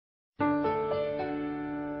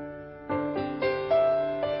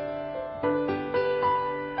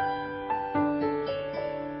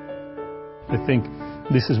I think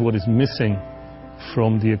this is what is missing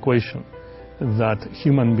from the equation, that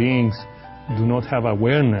human beings do not have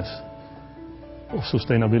awareness of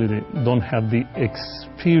sustainability, don't have the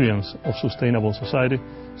experience of sustainable society,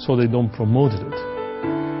 so they don't promote it.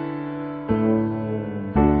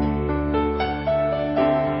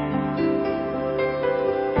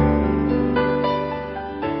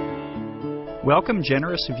 Welcome,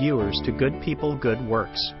 generous viewers, to Good People, Good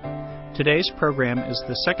Works. Today's program is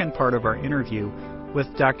the second part of our interview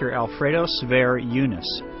with Dr. Alfredo Sfeir-Younis,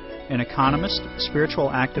 an economist, spiritual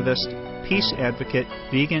activist, peace advocate,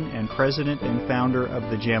 vegan, and president and founder of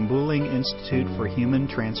the Zambuling Institute for Human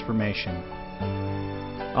Transformation.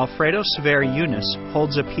 Alfredo Sfeir-Younis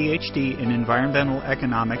holds a PhD in environmental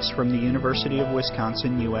economics from the University of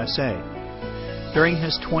Wisconsin, USA. During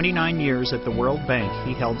his 29 years at the World Bank,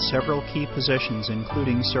 he held several key positions,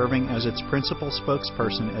 including serving as its principal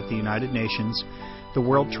spokesperson at the United Nations, the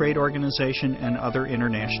World Trade Organization, and other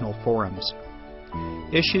international forums.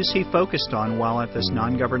 Issues he focused on while at this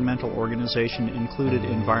non-governmental organization included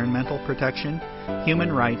environmental protection,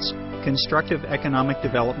 human rights, constructive economic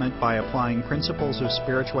development by applying principles of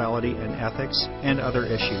spirituality and ethics, and other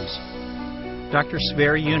issues. Dr.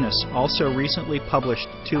 Sfeir-Younis also recently published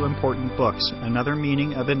 2 important books, Another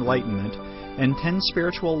Meaning of Enlightenment and 10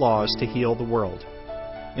 Spiritual Laws to Heal the World.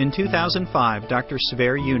 In 2005, Dr.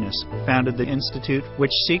 Sfeir-Younis founded the Institute,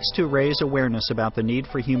 which seeks to raise awareness about the need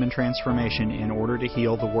for human transformation in order to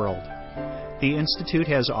heal the world. The Institute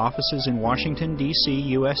has offices in Washington, D.C.,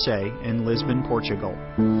 USA, and Lisbon, Portugal.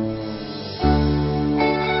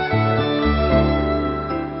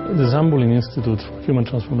 The Zambuling Institute for Human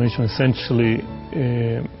Transformation essentially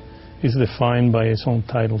is defined by its own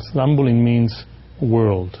title. Zambuling means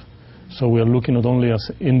world. So we are looking not only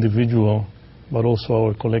as individual, but also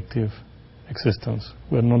our collective existence.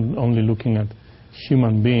 We are not only looking at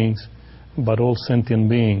human beings, but all sentient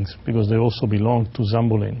beings, because they also belong to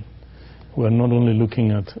Zambuling. We are not only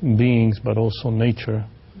looking at beings, but also nature,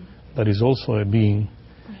 that is also a being,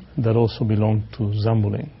 that also belongs to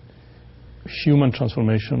Zambuling. Human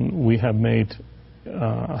transformation, we have made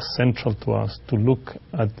central to us to look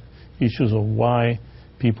at issues of why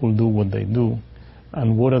people do what they do,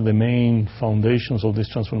 and what are the main foundations of this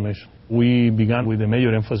transformation. We began with a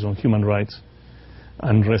major emphasis on human rights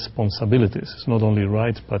and responsibilities. It's not only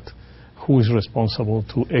rights, but who is responsible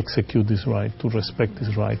to execute this right, to respect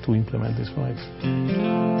this right, to implement this right.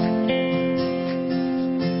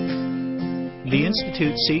 The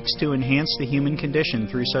Institute seeks to enhance the human condition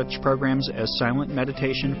through such programs as Silent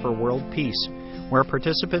Meditation for World Peace, where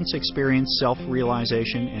participants experience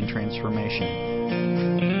self-realization and transformation.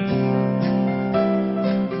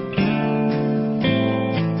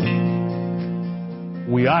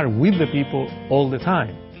 We are with the people all the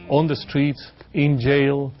time, on the streets, in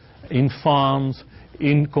jail, in farms,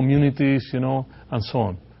 in communities, and so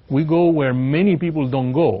on. We go where many people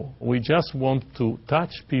don't go. We just want to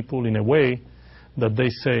touch people in a way that they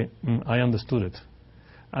say, I understood it.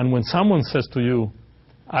 And when someone says to you,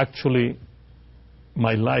 actually,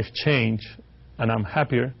 my life changed and I'm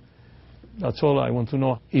happier, that's all I want to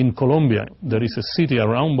know. In Colombia, there is a city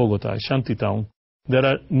around Bogota, a shanty town. There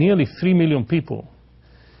are nearly 3 million people.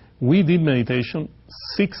 We did meditation,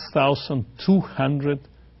 6,200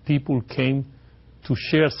 people came to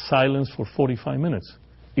share silence for 45 minutes.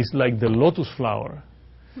 It's like the lotus flower.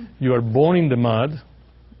 You are born in the mud,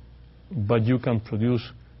 but you can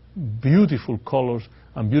produce beautiful colors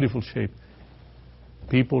and beautiful shape.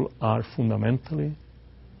 People are fundamentally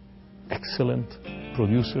excellent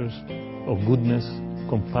producers of goodness,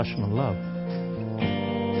 compassion, and love.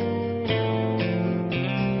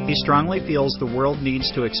 He strongly feels the world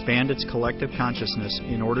needs to expand its collective consciousness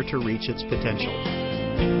in order to reach its potential.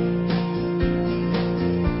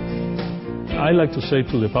 I like to say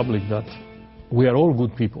to the public that we are all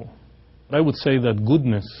good people. I would say that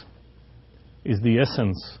goodness is the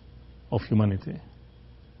essence of humanity,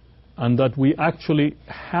 and that we actually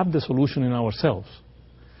have the solution in ourselves,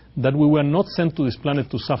 that we were not sent to this planet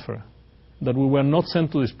to suffer, that we were not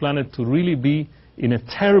sent to this planet to really be in a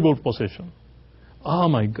terrible position. Oh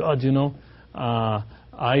my God,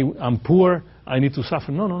 I'm poor, I need to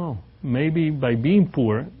suffer. No. Maybe by being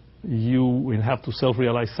poor, you will have to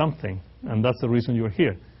self-realize something, and that's the reason you're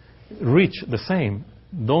here. Rich, the same.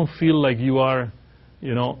 Don't feel like you are,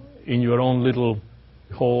 in your own little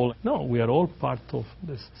hole. No, we are all part of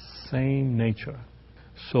the same nature.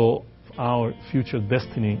 So our future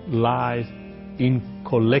destiny lies in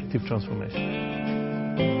collective transformation.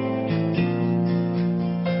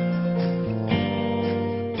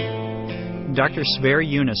 Dr.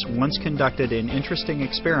 Sfeir-Younis once conducted an interesting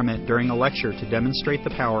experiment during a lecture to demonstrate the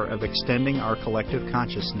power of extending our collective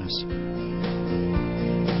consciousness.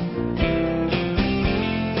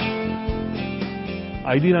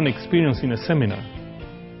 I did an experience in a seminar.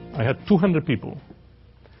 I had 200 people.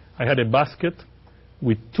 I had a basket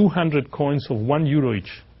with 200 coins of €1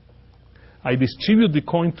 each. I distributed the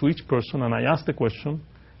coin to each person and I asked the question,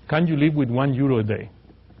 can you live with €1 a day?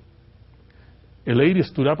 A lady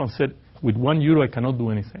stood up and said, with €1 I cannot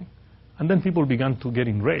do anything. And then people began to get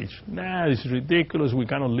enraged. Nah, this is ridiculous, we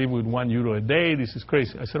cannot live with €1 a day, this is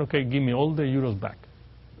crazy. I said, okay, give me all the euros back.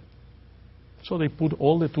 So they put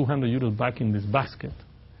all the 200 euros back in this basket.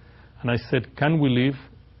 And I said, can we live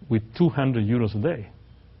with 200 euros a day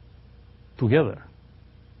together?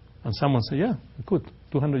 And someone said, yeah, we could.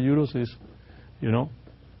 200 euros is,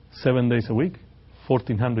 7 days a week,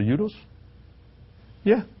 1,400 euros.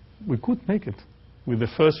 Yeah, we could make it. With the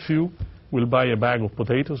first few, we'll buy a bag of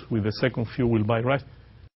potatoes. With the second few, we'll buy rice.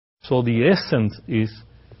 So the essence is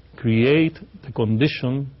create the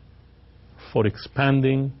condition for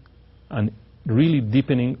expanding and really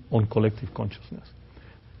deepening on collective consciousness.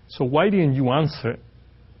 So why didn't you answer,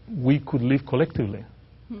 we could live collectively?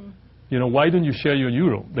 Why don't you share your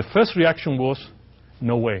euro? The first reaction was,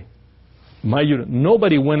 no way. My euro.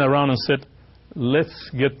 Nobody went around and said,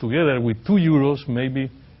 let's get together with 2 euros,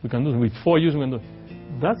 maybe we can do it. With 4 euros, we can do it.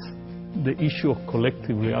 That's the issue of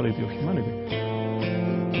collective reality of humanity.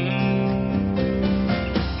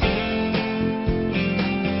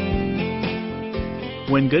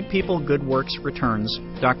 When Good People, Good Works returns,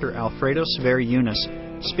 Dr. Alfredo Sfeir-Younis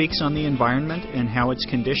speaks on the environment and how its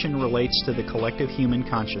condition relates to the collective human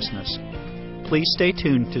consciousness. Please stay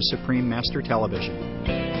tuned to Supreme Master Television.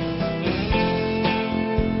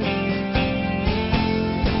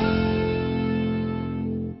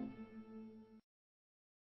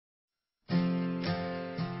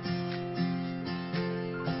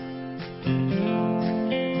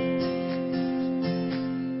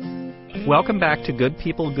 Welcome back to Good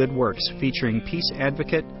People, Good Works, featuring peace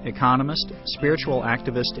advocate, economist, spiritual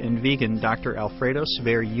activist, and vegan Dr. Alfredo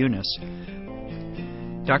Sfeir-Younis.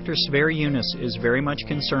 Dr. Sfeir-Younis is very much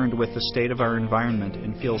concerned with the state of our environment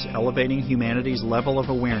and feels elevating humanity's level of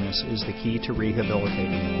awareness is the key to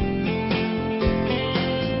rehabilitating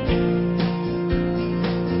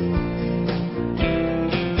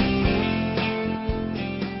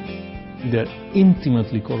it. They're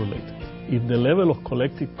intimately correlated. If the level of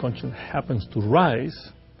collective consciousness happens to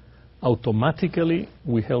rise, automatically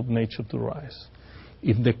we help nature to rise.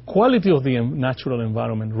 If the quality of the natural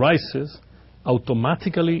environment rises,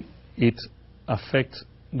 automatically it affects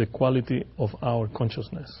the quality of our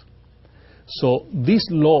consciousness. So this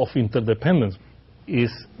law of interdependence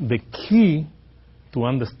is the key to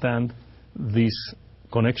understand this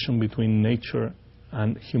connection between nature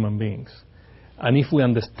and human beings. And if we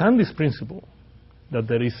understand this principle, that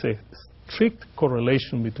there is a strict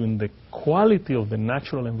correlation between the quality of the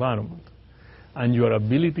natural environment and your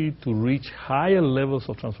ability to reach higher levels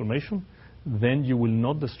of transformation, then you will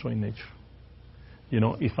not destroy nature.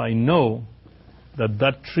 If I know that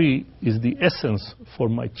that tree is the essence for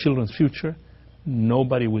my children's future,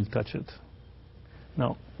 nobody will touch it.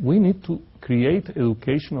 Now, we need to create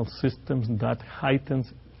educational systems that heightens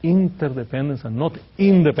interdependence and not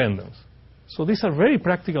independence. So these are very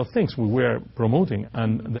practical things we were promoting,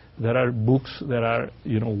 and there are books, there are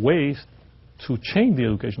ways to change the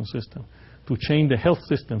education system, to change the health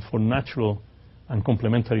system for natural and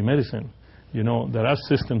complementary medicine. There are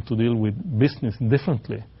systems to deal with business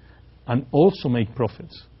differently and also make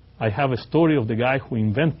profits. I have a story of the guy who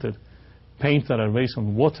invented paints that are based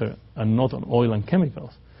on water and not on oil and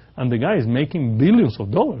chemicals. And the guy is making billions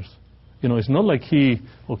of dollars. It's not like he,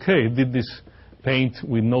 did this paint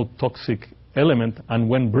with no toxic element and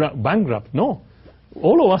went bankrupt. No.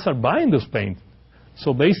 All of us are buying this paint.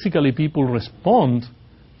 So basically people respond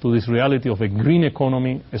to this reality of a green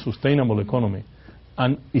economy, a sustainable economy.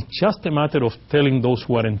 And it's just a matter of telling those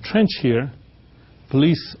who are entrenched here,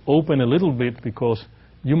 please open a little bit, because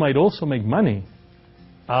you might also make money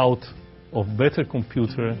out of better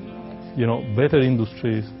computer, better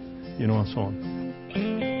industries, and so on.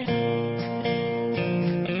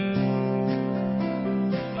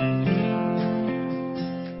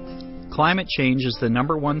 Climate change is the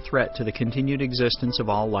 #1 threat to the continued existence of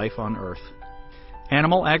all life on Earth.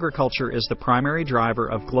 Animal agriculture is the primary driver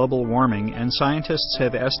of global warming, and scientists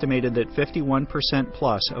have estimated that 51%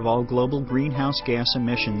 plus of all global greenhouse gas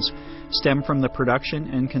emissions stem from the production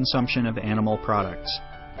and consumption of animal products.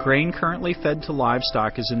 Grain currently fed to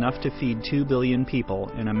livestock is enough to feed 2 billion people,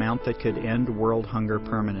 an amount that could end world hunger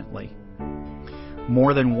permanently.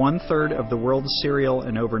 More than 1/3 of the world's cereal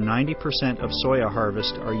and over 90% of soya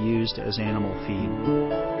harvest are used as animal feed.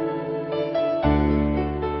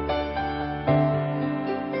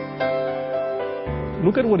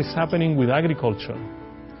 Look at what is happening with agriculture.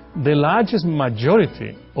 The largest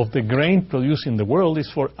majority of the grain produced in the world is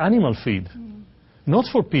for animal feed, not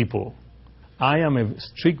for people. I am a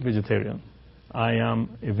strict vegetarian. I am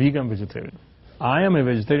a vegan vegetarian. I am a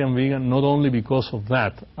vegetarian vegan not only because of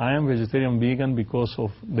that. I am vegetarian vegan because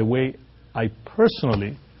of the way I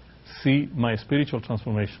personally see my spiritual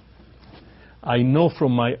transformation. I know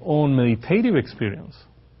from my own meditative experience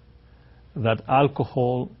that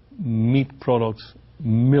alcohol, meat products,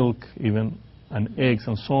 milk even, and eggs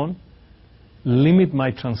and so on, limit my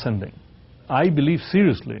transcending. I believe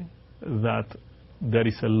seriously that there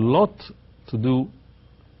is a lot to do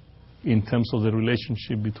in terms of the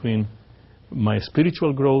relationship between my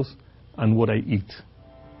spiritual growth and what I eat.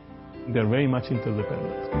 They're very much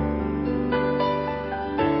interdependent.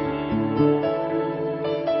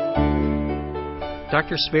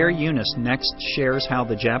 Dr. Sfeir-Younis next shares how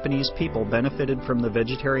the Japanese people benefited from the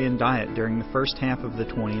vegetarian diet during the first half of the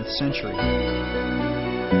 20th century.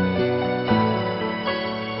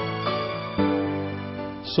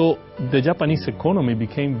 So the Japanese economy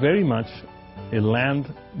became very much a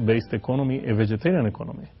land-based economy, a vegetarian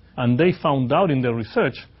economy. And they found out in their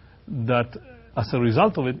research that as a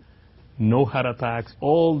result of it, no heart attacks,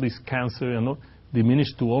 all this cancer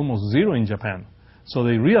diminished to almost zero in Japan. So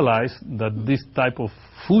they realized that this type of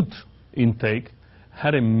food intake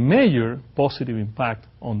had a major positive impact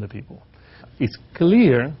on the people. It's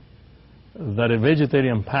clear that a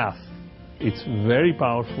vegetarian path, it's very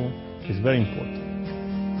powerful, it's very important.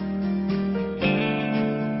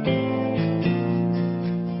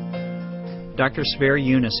 Dr.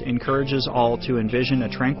 Sfeir-Younis encourages all to envision a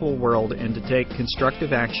tranquil world and to take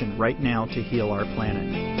constructive action right now to heal our planet.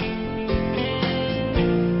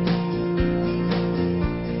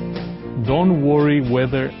 Don't worry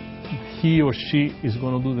whether he or she is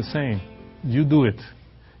going to do the same. You do it.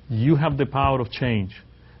 You have the power of change.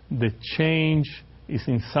 The change is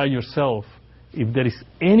inside yourself. If there is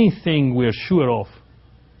anything we are sure of,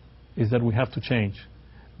 is that we have to change.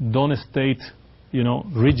 Don't stay,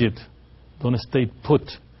 rigid. Don't stay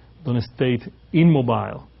put. Don't stay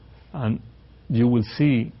immobile. And you will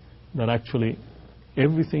see that actually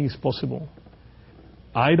everything is possible.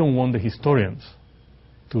 I don't want the historians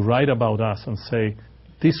to write about us and say,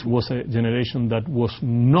 this was a generation that was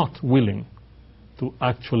not willing to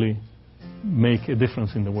actually make a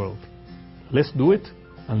difference in the world. Let's do it,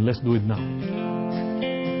 and let's do it now.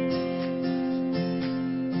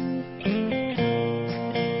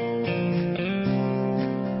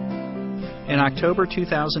 In October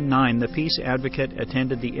 2009, the peace advocate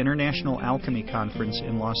attended the International Alchemy Conference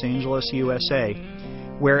in Los Angeles, USA,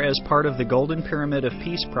 where as part of the Golden Pyramid of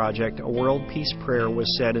Peace Project, a world peace prayer was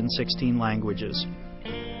said in 16 languages.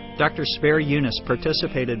 Dr. Sfeir-Younis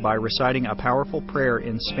participated by reciting a powerful prayer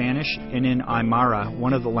in Spanish and in Aymara,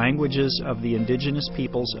 one of the languages of the indigenous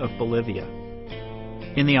peoples of Bolivia.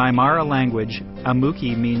 In the Aymara language,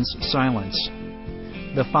 Amuki means silence.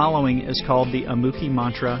 The following is called the Amuki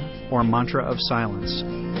Mantra, or Mantra of Silence.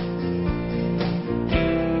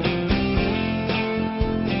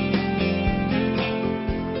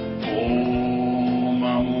 Om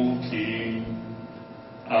Amuki,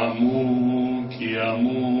 Amuki,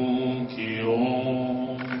 Amuki,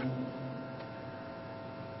 Om.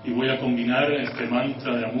 Y voy a combinar este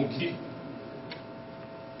mantra de Amuki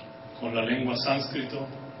con la lengua sánscrito,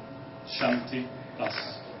 Shanti,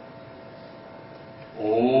 paz.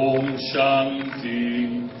 Om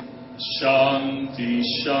Shanti, Shanti,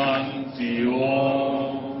 Shanti,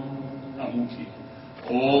 Om Amuki.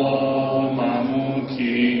 Om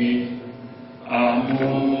Amuki,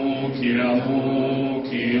 Amuki,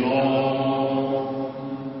 Amuki, Om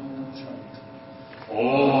Shanti.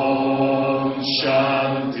 Om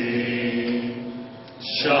Shanti,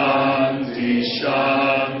 Shanti,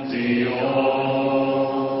 Shanti, Om.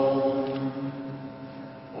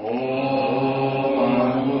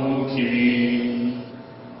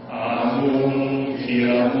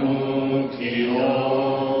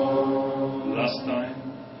 Last time.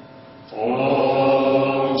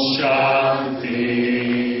 Om Shanti,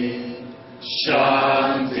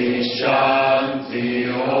 Shanti, Shanti,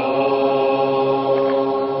 Om. Om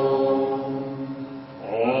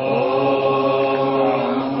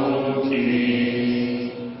Amuki,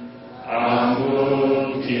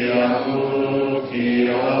 Amuki, Amuki,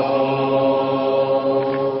 Om.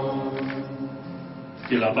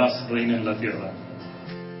 Que la paz reine en la tierra.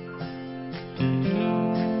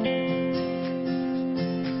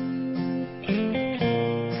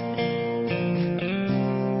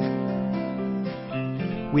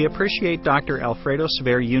 We appreciate Dr. Alfredo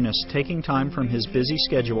Sfeir-Younis taking time from his busy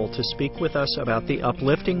schedule to speak with us about the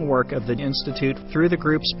uplifting work of the Institute through the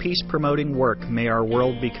group's peace-promoting work. May our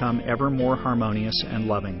world become ever more harmonious and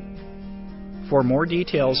loving. For more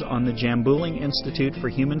details on the Zambuling Institute for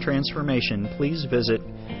Human Transformation, please visit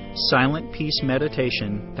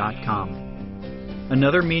silentpeacemeditation.com.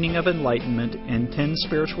 Another Meaning of Enlightenment and 10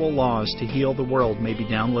 Spiritual Laws to Heal the World may be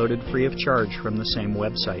downloaded free of charge from the same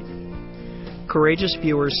website. Courageous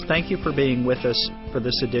viewers, thank you for being with us for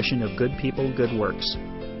this edition of Good People, Good Works.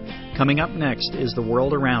 Coming up next is the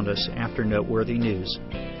world around us after noteworthy news.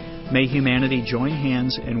 May humanity join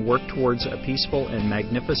hands and work towards a peaceful and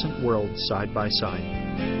magnificent world side by side.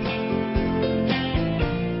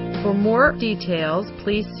 For more details,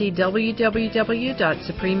 please see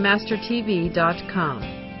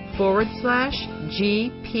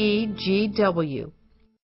www.suprememastertv.com/GPGW.